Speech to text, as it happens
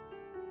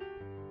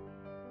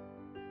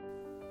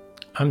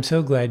I'm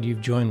so glad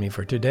you've joined me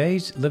for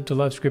today's Live to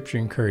Love Scripture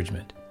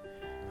Encouragement.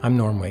 I'm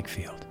Norm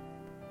Wakefield.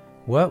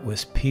 What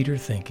was Peter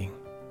thinking?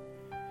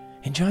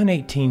 In John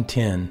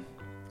 18:10,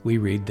 we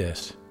read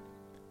this.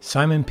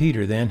 Simon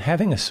Peter then,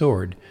 having a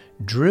sword,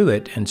 drew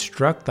it and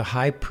struck the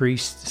high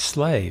priest's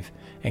slave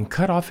and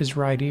cut off his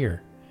right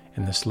ear,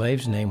 and the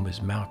slave's name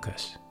was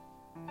Malchus.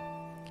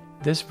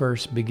 This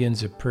verse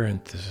begins a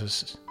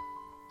parenthesis,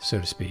 so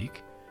to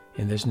speak,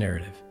 in this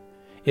narrative.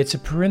 It's a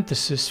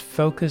parenthesis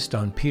focused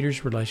on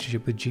Peter's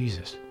relationship with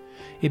Jesus.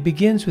 It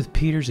begins with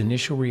Peter's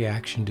initial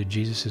reaction to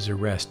Jesus'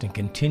 arrest and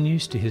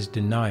continues to his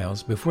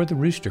denials before the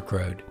rooster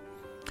crowed.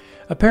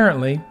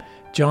 Apparently,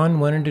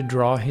 John wanted to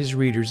draw his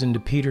readers into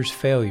Peter's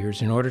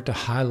failures in order to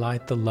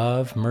highlight the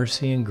love,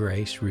 mercy, and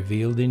grace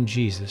revealed in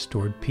Jesus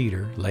toward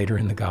Peter later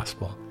in the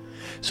gospel.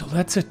 So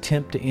let's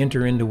attempt to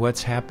enter into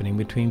what's happening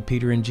between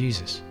Peter and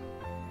Jesus.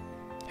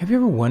 Have you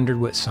ever wondered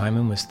what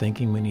Simon was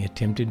thinking when he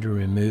attempted to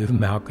remove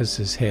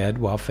Malchus's head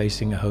while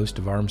facing a host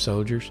of armed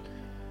soldiers?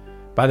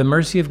 By the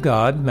mercy of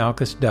God,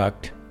 Malchus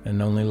ducked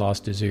and only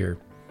lost his ear.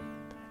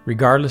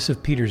 Regardless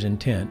of Peter's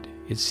intent,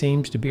 it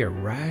seems to be a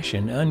rash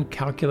and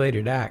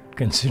uncalculated act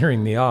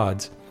considering the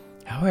odds.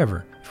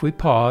 However, if we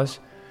pause,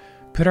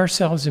 put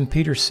ourselves in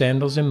Peter's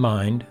sandals in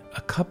mind,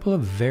 a couple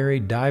of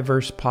very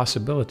diverse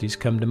possibilities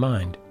come to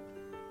mind.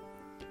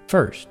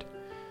 First,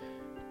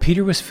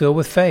 Peter was filled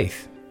with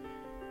faith.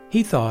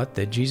 He thought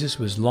that Jesus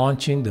was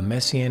launching the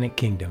Messianic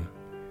kingdom.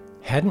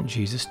 Hadn't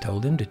Jesus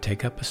told him to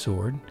take up a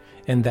sword,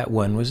 and that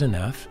one was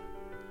enough?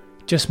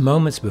 Just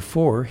moments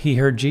before, he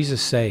heard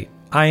Jesus say,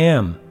 "I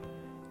am,"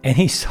 and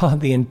he saw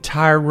the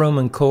entire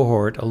Roman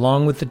cohort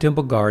along with the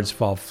temple guards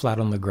fall flat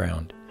on the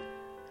ground.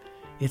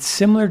 It's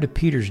similar to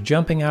Peter's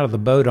jumping out of the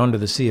boat onto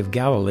the Sea of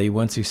Galilee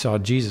once he saw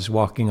Jesus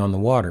walking on the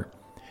water.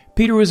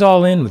 Peter was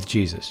all in with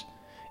Jesus.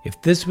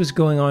 If this was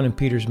going on in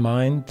Peter's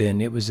mind,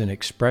 then it was an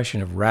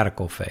expression of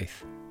radical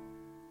faith.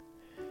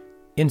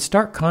 In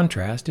stark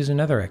contrast is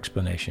another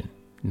explanation,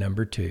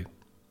 number 2.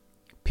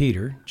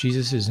 Peter,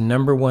 Jesus'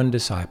 number 1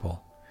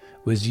 disciple,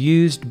 was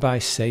used by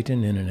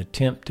Satan in an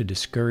attempt to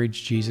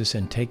discourage Jesus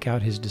and take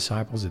out his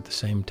disciples at the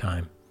same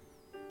time.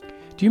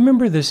 Do you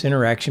remember this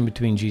interaction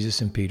between Jesus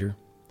and Peter?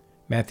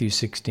 Matthew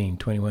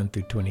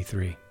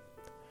 16:21-23.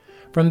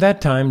 From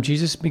that time,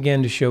 Jesus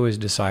began to show his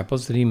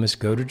disciples that he must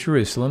go to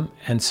Jerusalem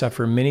and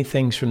suffer many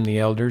things from the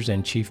elders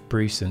and chief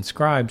priests and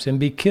scribes and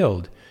be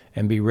killed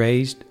and be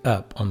raised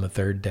up on the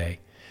 3rd day.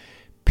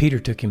 Peter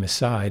took him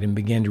aside and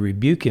began to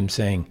rebuke him,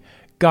 saying,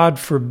 "God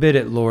forbid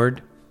it,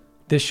 Lord.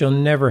 This shall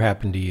never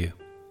happen to you."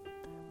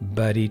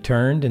 But he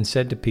turned and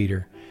said to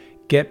Peter,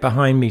 "Get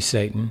behind me,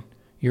 Satan.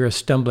 You're a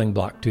stumbling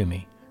block to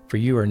me, for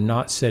you are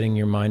not setting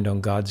your mind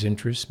on God's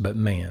interests, but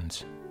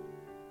man's."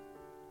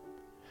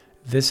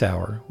 This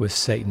hour was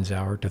Satan's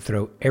hour to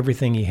throw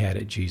everything he had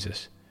at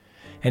Jesus.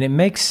 And it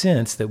makes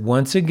sense that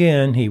once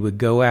again he would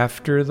go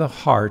after the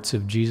hearts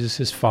of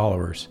Jesus'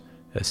 followers,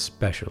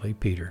 especially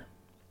Peter.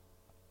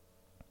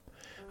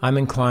 I'm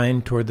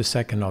inclined toward the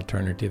second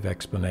alternative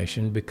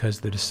explanation because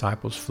the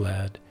disciples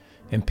fled,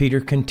 and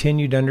Peter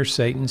continued under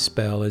Satan's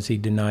spell as he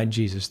denied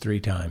Jesus 3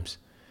 times.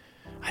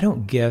 I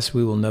don't guess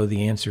we will know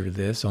the answer to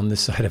this on this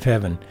side of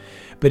heaven,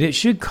 but it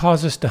should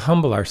cause us to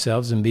humble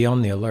ourselves and be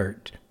on the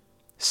alert.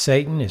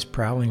 Satan is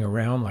prowling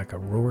around like a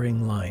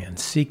roaring lion,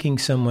 seeking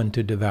someone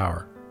to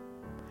devour.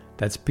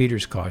 That's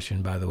Peter's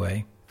caution, by the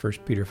way,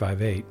 1 Peter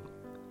 5:8.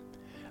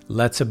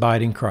 Let's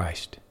abide in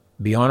Christ,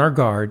 be on our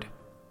guard,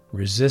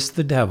 resist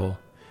the devil,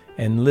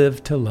 and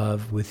live to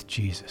love with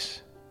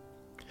Jesus.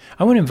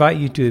 I want to invite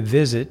you to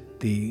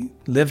visit the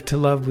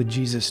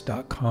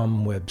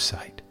livetolovewithjesus.com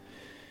website.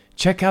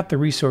 Check out the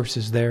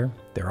resources there.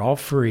 They're all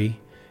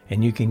free,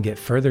 and you can get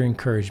further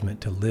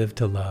encouragement to live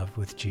to love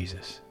with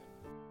Jesus.